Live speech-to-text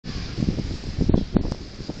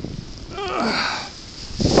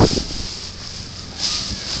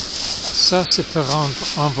ça, c'est pour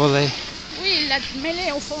envoler. Oui,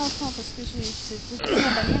 mets-les au fond, parce que c'est tout ma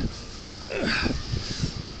bannière.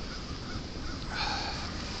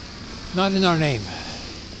 Not in our name.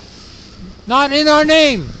 Not in our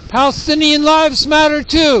name! Palestinian lives matter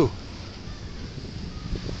too!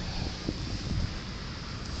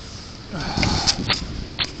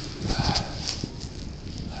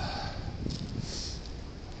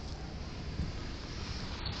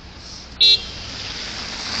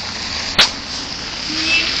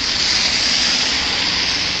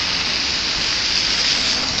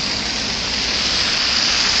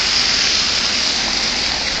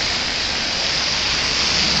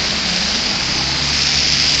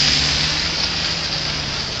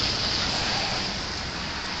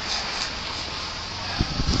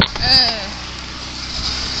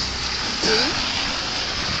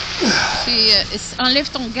 Enlève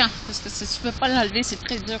ton gant, parce que tu peux pas l'enlever, c'est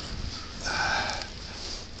très dur.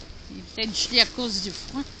 Il est peut-être gelé à cause du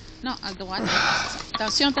froid. Non, à droite.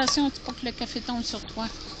 Attention, attention, tu pas que le café tombe sur toi.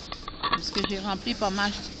 Parce que j'ai rempli pas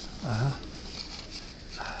mal. Je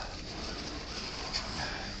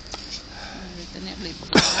vais tenir les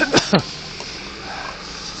bras.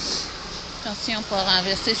 Attention, pas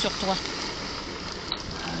renverser sur toi.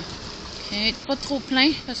 Ok, pas trop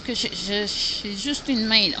plein, parce que j'ai juste une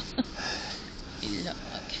main là. Et là,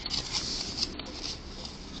 ok.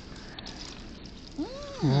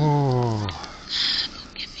 Oh,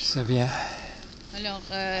 c'est bien. Alors,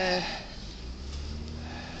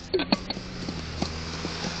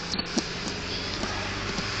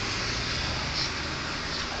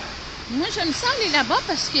 moi j'aime ça aller là-bas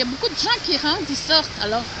parce qu'il y a beaucoup de gens qui rentrent, ils sortent.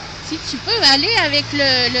 Alors, si tu peux aller avec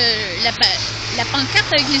la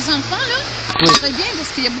pancarte avec les enfants, là, oui. Ça serait bien parce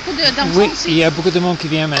qu'il y a beaucoup d'enfants oui, aussi. Il y a beaucoup de monde qui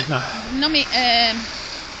vient maintenant. Non, mais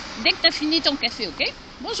dès que tu as fini ton café, ok?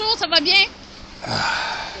 Bonjour, ça va bien?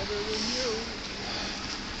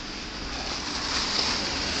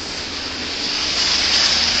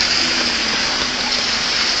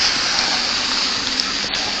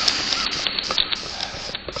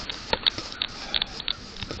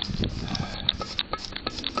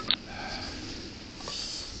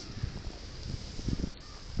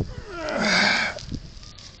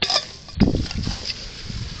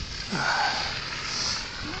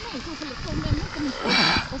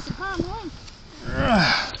 C'est pas à moi.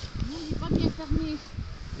 Non, il n'est pas bien fermé.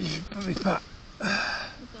 Je ne peux pas.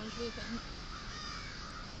 Attends, je vais fermer.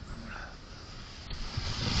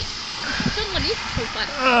 Tourne-le, faut le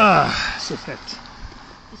faire. Ah, c'est fait.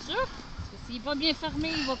 C'est sûr? Parce que s'il n'est pas bien fermé,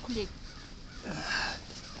 il va couler.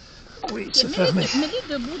 Oui, c'est fermé. Mets-les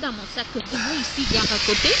debout dans mon sac. Debout ici, garde à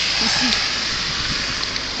côté. Ici.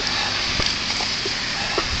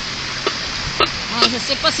 Oh, je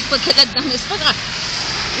sais pas c'est quoi qu'il y a là-dedans, mais c'est pas grave.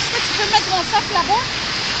 Est-ce que tu peux mettre mon sac là-bas?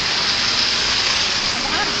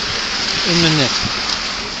 Une minute.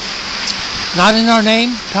 Not in our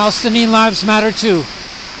name. Palestinian lives matter too.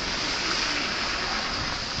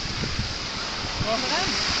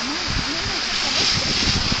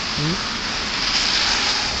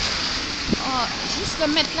 Oh, juste le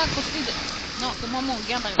mettre là à côté de... Non, c'est moi mon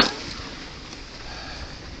gant.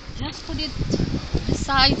 Just put it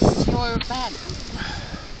beside your bag.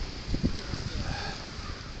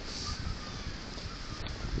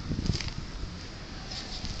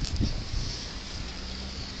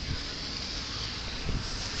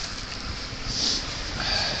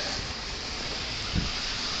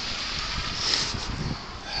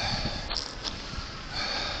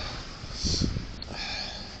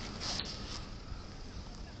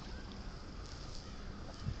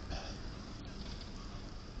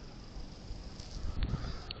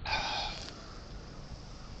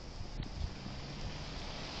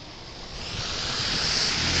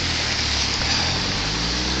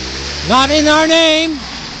 Not in our name.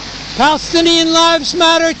 Palestinian lives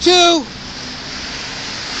matter too.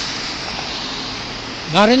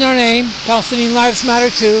 Not in our name. Palestinian lives matter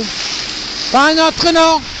too. Pas en notre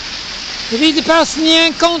nom. La vie des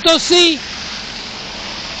Palestiniens compte aussi.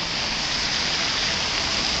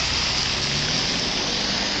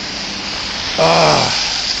 Ah,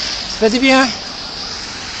 ça fait du bien.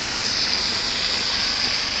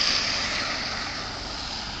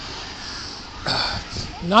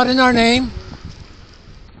 Not in our name.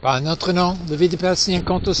 Pas en notre nom. La vie des Palestiniens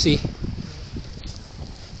compte aussi.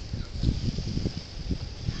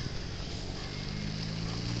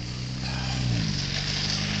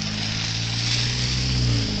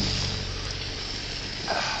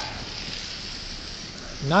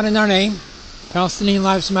 Not in our name. Palestinian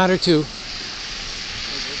lives matter too.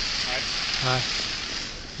 Hi.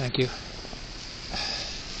 Thank you.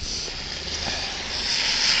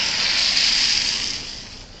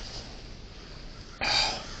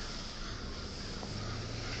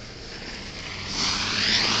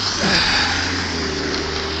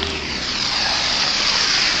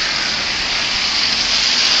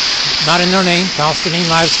 Not in our name. Palestinian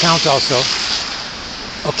lives count also.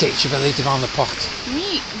 Ok, je vais aller devant la porte.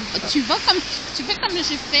 Oui, tu fais comme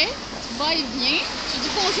j'ai fait, tu vas et viens, tu dis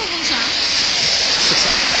bonjour aux gens. C'est ça.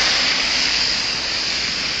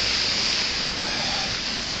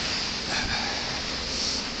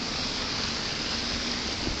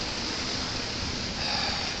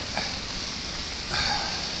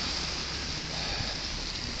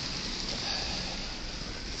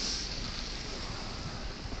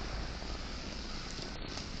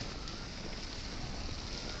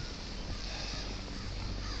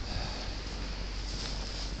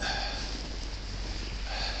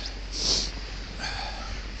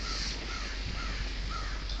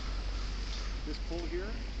 This pole here,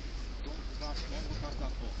 don't go past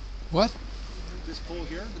that pole. What? This pole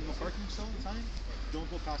here, the no parking sign, don't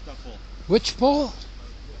go past that pole. Which pole?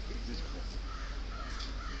 This pole.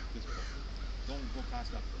 This pole. Don't go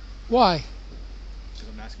past that pole. Why? Because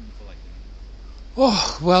I'm asking you politely.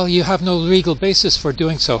 Oh, well, you have no legal basis for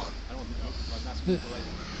doing so. I don't know, I'm asking you politely.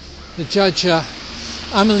 The judge,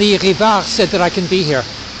 Amélie Rivard, said that I can be here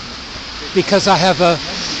because I have a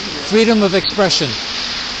freedom of expression.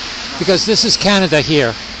 Because this is Canada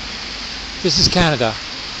here. This is Canada,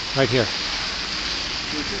 right here.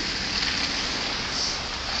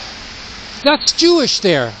 That's Jewish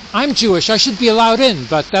there. I'm Jewish. I should be allowed in,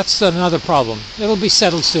 but that's another problem. It'll be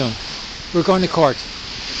settled soon. We're going to court.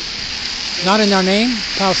 Not in our name.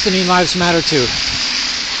 Palestinian lives matter too.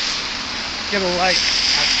 Get a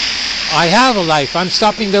life. I have a life. I'm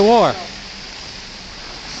stopping the war.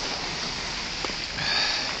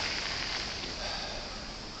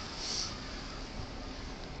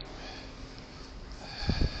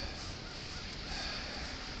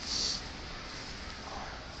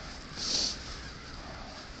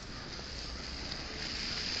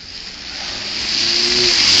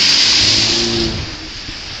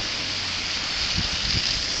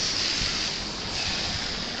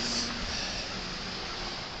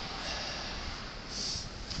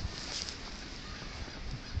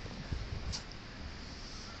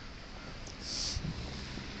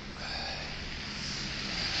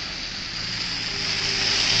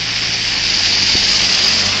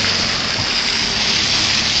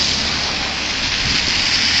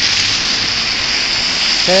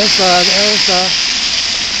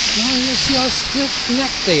 You see how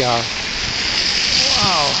stiff-necked they are.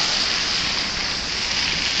 Wow.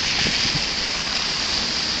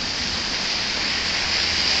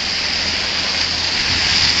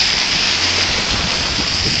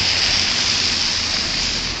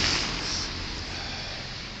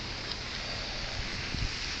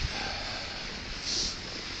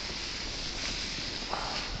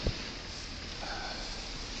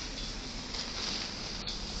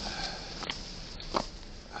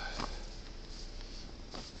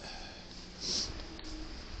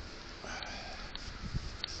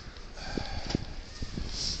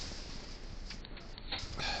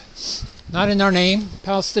 Not in our name.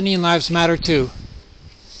 Palestinian lives matter too.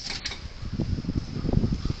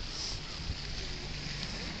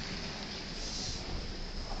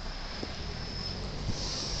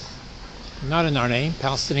 Not in our name.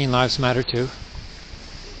 Palestinian lives matter too.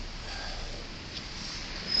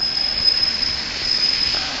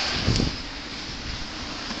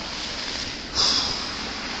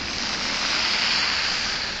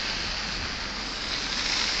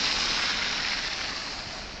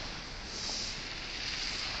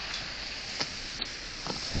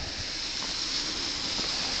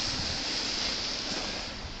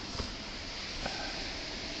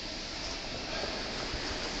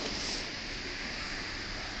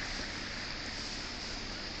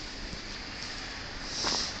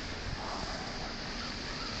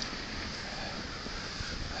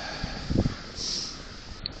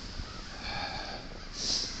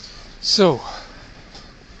 So,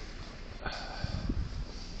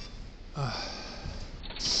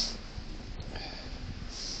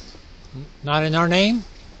 not in our name.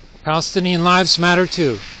 Palestinian lives matter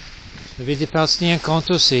too. La vie des Palestiniens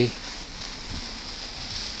compte aussi.